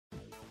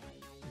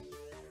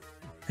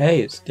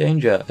Hey, it's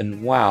Danger,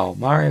 and wow,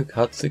 Mario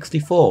Kart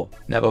 64.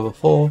 Never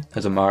before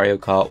has a Mario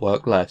Kart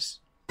worked less.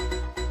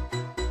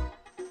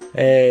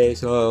 Hey,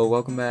 so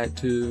welcome back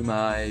to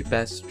my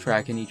best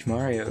track in each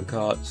Mario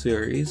Kart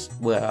series,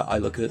 where I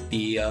look at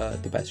the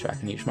best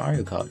track in each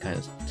Mario Kart, kind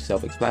of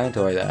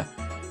self-explanatory there.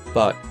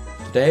 But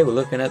today we're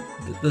looking at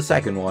the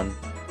second one,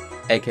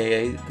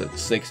 aka the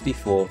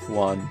 64th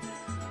one.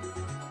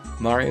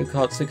 Mario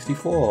Kart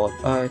 64.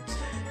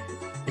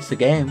 It's a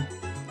game.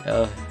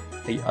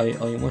 I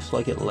almost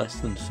like it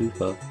less than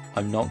Super.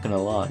 I'm not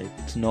gonna lie.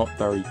 It's not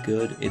very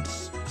good.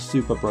 It's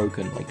super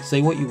broken. Like,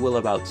 say what you will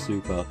about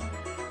Super,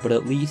 but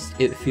at least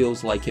it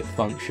feels like it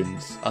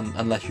functions.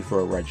 Unless you throw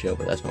a red shell,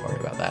 but let's not worry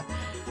about that.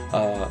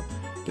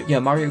 But yeah,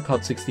 Mario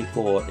Kart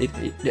 64,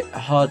 it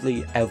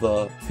hardly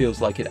ever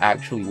feels like it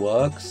actually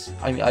works.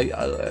 I mean, I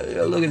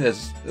look at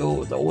this.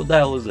 Oh, what the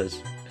hell is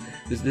this?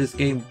 This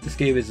game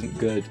isn't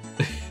good.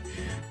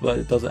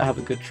 But does it have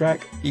a good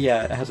track?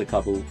 Yeah, it has a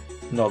couple.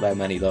 Not that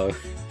many though.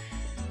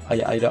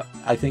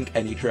 I think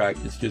any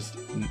track is just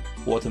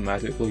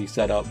automatically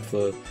set up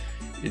for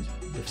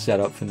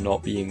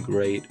not being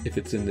great if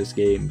it's in this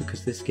game,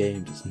 because this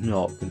game does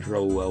not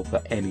control well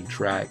for any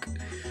track.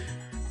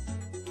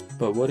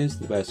 But what is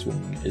the best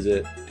one? Is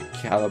it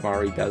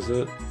Calamari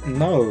Desert?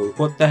 No,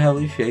 what the hell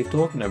is Shave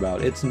talking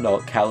about? It's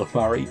not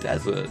Calamari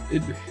Desert.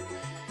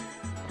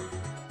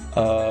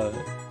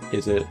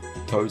 Is it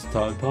Toad's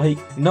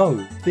Turnpike?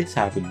 No, this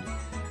happened.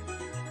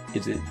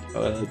 Is it,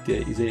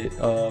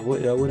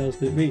 what else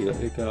could it be?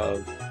 Like,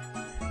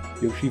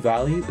 Yoshi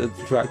Valley? The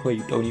track where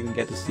you don't even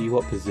get to see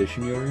what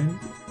position you're in?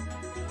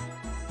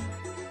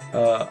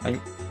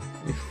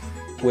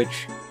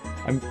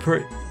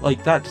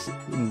 Like, that's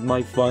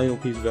my final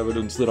piece of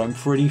evidence that I'm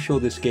pretty sure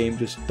this game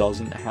just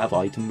doesn't have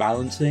item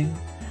balancing.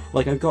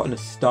 Like, I've gotten a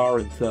star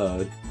in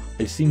third,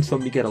 I've seen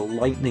somebody get a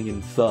lightning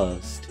in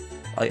first.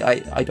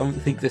 I don't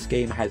think this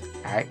game has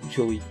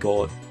actually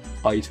got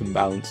item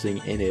balancing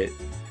in it.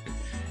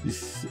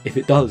 If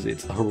it does,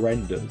 it's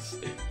horrendous,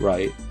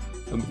 right?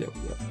 I mean,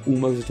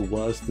 almost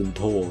worse than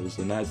Tours,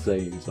 and that's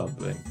saying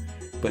something.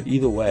 But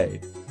either way,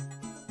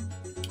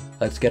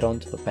 let's get on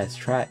to the best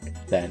track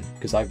then,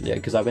 because I've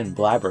been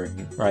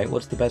blabbering, right?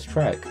 What's the best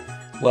track?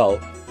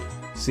 Well,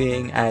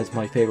 seeing as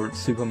my favorite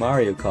Super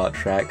Mario Kart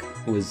track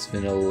was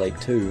Vanilla Lake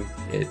 2,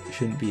 it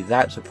shouldn't be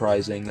that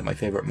surprising that my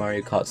favorite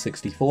Mario Kart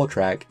 64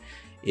 track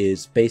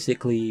is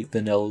basically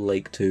Vanilla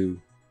Lake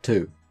 2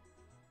 2.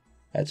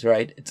 That's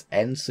right, it's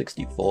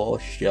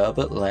N64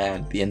 Sherbet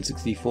Land. The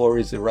N64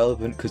 is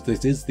irrelevant because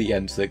this is the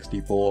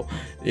N64.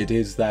 It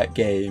is that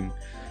game.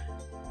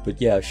 But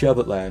yeah,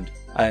 Sherbet Land.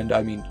 And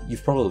I mean, you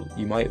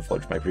might have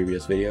watched my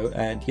previous video,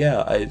 and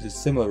yeah, it's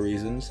similar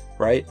reasons,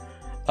 right?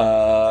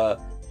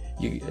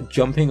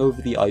 Jumping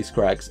over the ice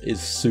cracks is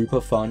super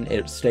fun.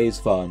 It stays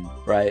fun,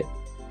 right?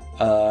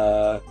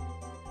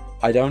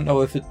 I don't know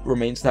if it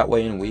remains that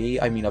way in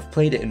Wii. I mean, I've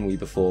played it in Wii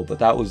before, but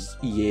that was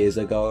years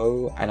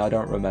ago, and I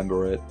don't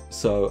remember it.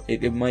 So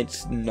it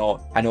might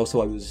not. And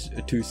also, I was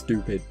too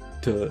stupid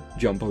to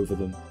jump over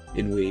them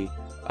in Wii.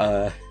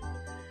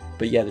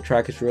 But yeah, the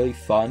track is really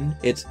fun.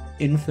 It's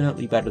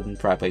infinitely better than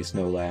Frappe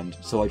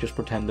Snowland. So I just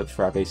pretend that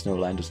Frappe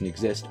Snowland doesn't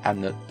exist,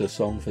 and that the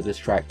song for this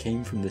track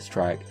came from this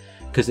track,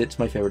 because it's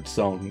my favorite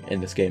song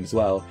in this game as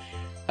well.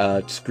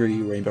 Screw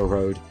You, Rainbow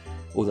Road.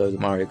 Although the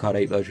Mario Kart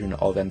 8 version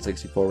of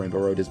N64 Rainbow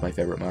Road is my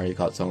favourite Mario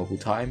Kart song of all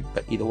time,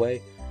 but either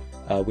way,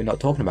 we're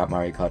not talking about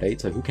Mario Kart 8,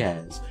 so who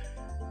cares?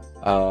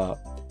 But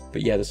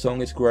yeah, the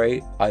song is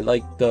great. I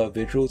like the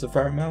visuals a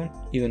fair amount,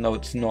 even though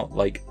it's not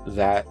like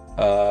that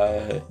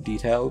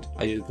detailed.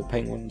 I like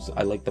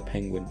the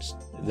penguins.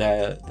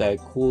 They're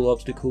cool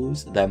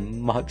obstacles. They're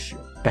much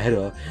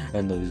better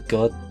than those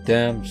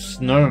goddamn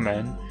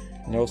snowmen.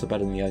 And they're also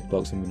better than the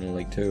Icebox in Vanilla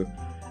Lake 2.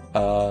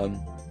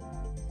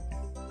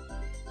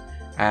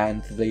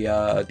 And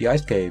the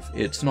ice cave,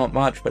 it's not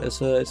much, but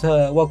it's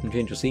a welcome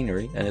change of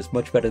scenery, and it's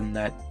much better than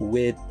that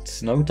weird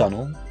snow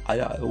tunnel.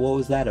 What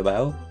was that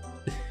about?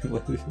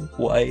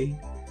 Why?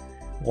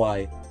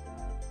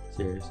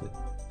 Seriously?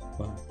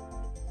 Why?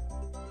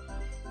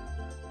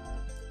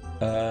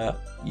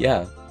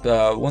 Yeah.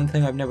 The one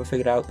thing I've never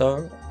figured out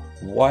though,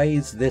 why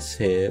is this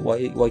here?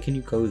 Why can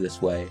you go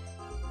this way?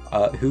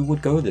 Who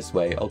would go this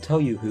way? I'll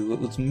tell you who. It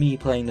was me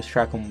playing this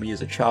track on Wii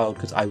as a child,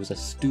 because I was a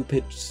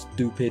stupid,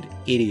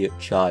 idiot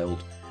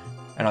child.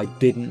 And I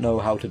didn't know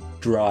how to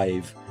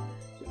drive.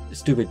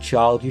 Stupid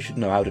child, you should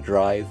know how to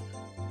drive.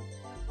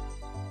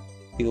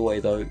 Either way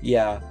though,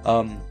 yeah,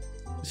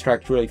 this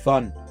track's really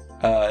fun.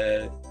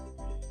 It's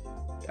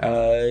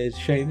a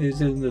shame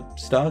it's in the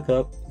Star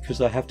Cup, because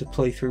I have to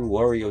play through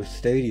Wario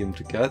Stadium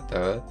to get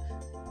there.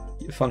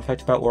 Fun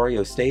fact about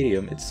Wario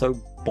Stadium, it's so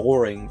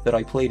boring that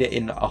I played it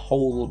in a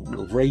whole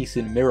race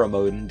in mirror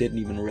mode and didn't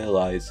even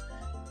realize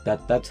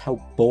that's how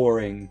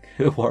boring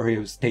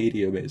Wario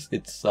Stadium is.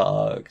 It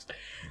sucks.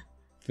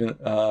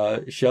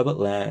 Sherbet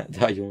Land,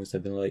 I almost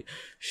said like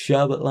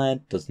Sherbet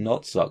Land does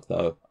not suck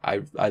though.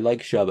 I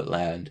like Sherbet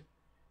Land.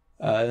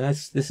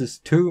 This is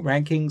 2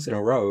 rankings in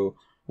a row.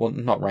 Well,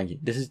 not ranking.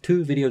 This is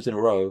 2 videos in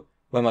a row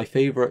where my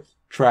favorite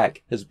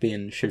track has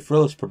been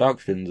Shifrilus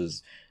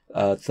Productions'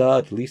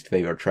 third least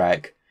favorite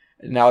track.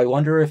 Now I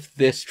wonder if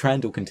this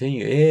trend will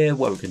continue. It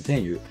will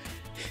continue.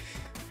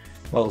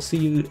 Well, see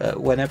you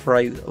whenever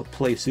I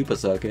play Super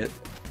Circuit,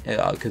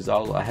 because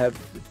I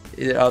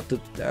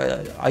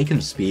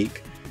can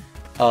speak.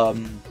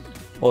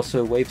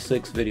 Also, Wave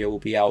 6 video will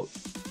be out,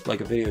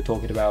 like a video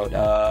talking about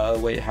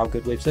how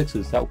good Wave 6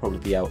 is. That will probably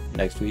be out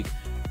next week.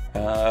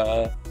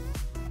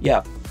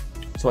 Yeah,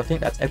 so I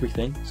think that's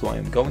everything. So I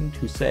am going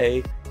to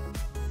say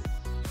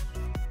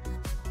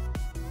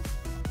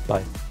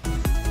bye.